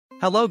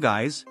Hello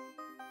guys!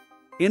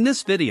 In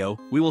this video,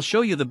 we will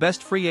show you the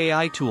best free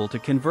AI tool to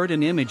convert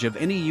an image of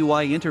any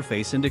UI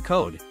interface into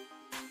code.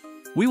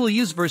 We will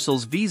use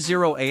Vercel's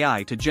Vercel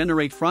AI to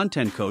generate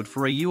frontend code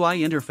for a UI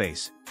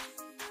interface.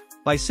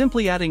 By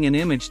simply adding an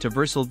image to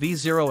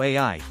Vercel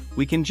AI,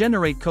 we can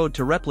generate code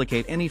to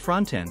replicate any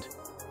frontend.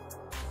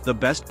 The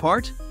best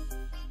part?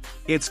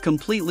 It's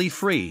completely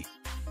free.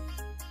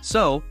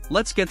 So,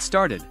 let's get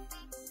started.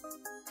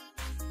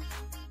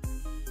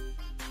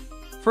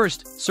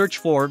 First, search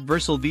for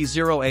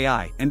Vercel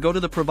AI and go to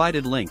the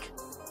provided link.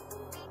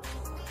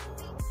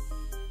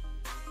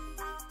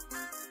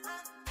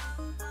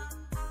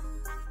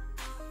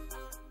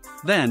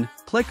 Then,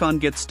 click on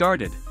Get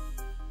Started.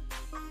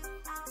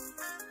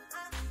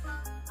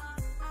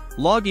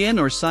 Log in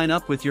or sign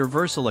up with your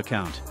Vercel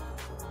account.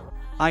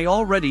 I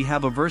already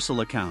have a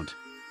Vercel account.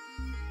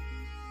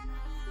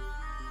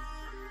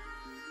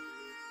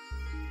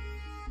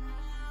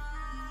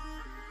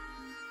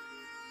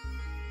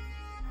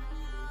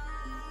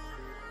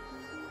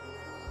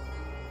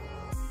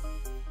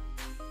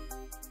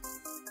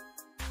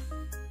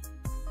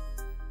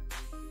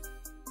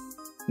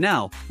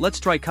 Now,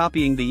 let's try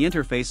copying the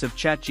interface of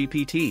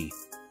ChatGPT.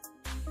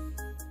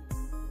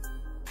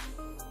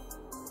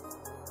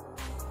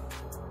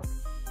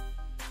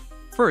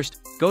 First,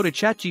 go to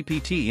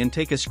ChatGPT and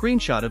take a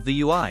screenshot of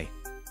the UI.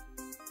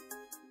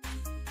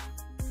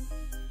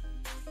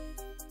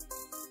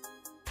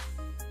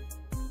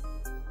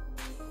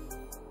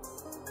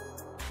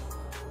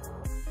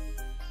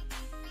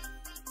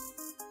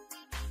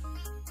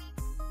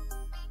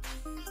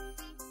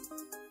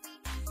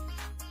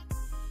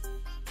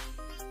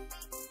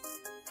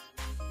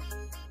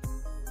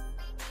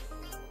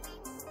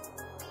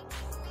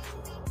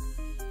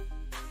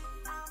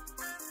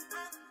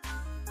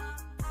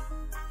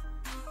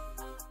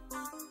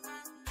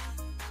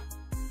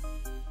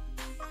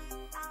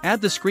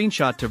 Add the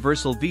screenshot to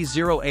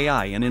Vercel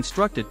AI and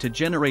instruct it to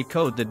generate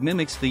code that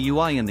mimics the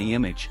UI in the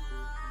image.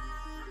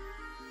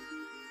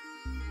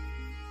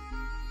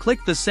 Click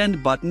the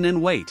Send button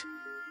and wait.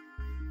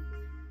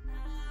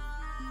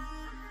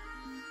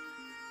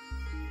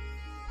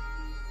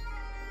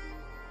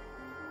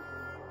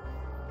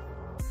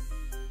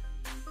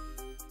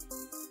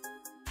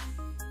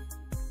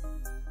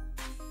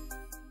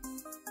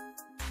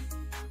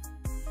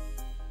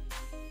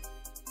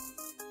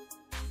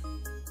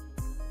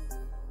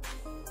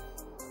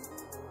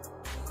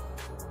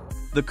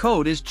 The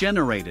code is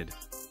generated.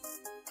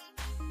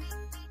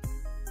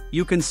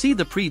 You can see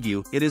the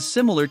preview. It is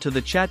similar to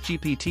the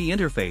ChatGPT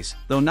interface,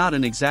 though not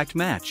an exact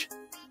match.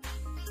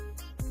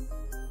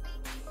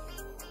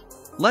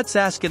 Let's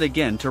ask it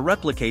again to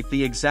replicate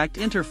the exact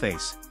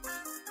interface.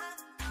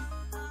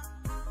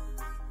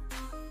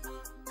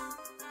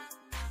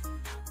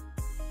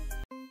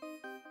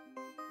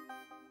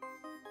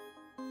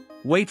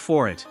 Wait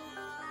for it.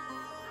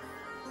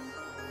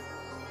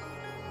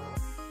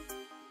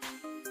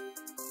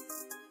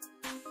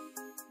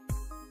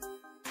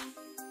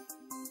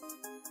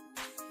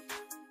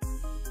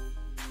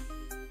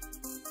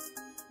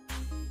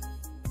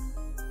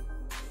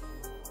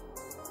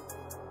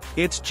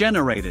 It's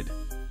generated.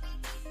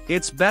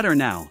 It's better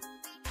now.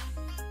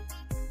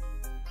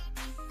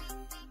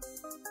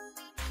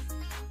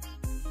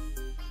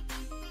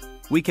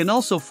 We can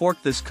also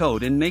fork this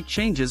code and make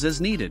changes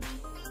as needed.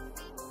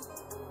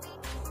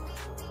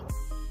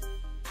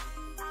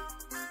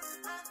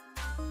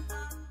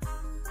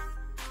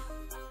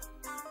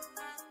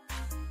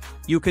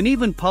 You can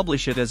even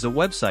publish it as a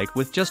website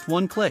with just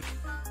one click.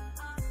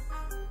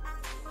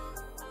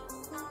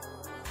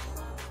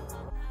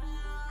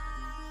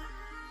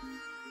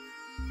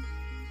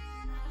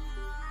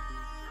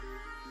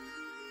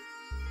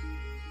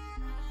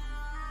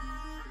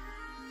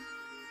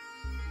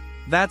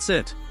 That's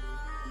it.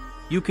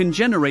 You can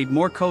generate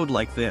more code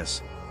like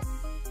this.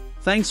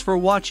 Thanks for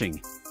watching.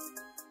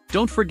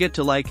 Don't forget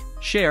to like,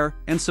 share,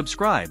 and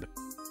subscribe.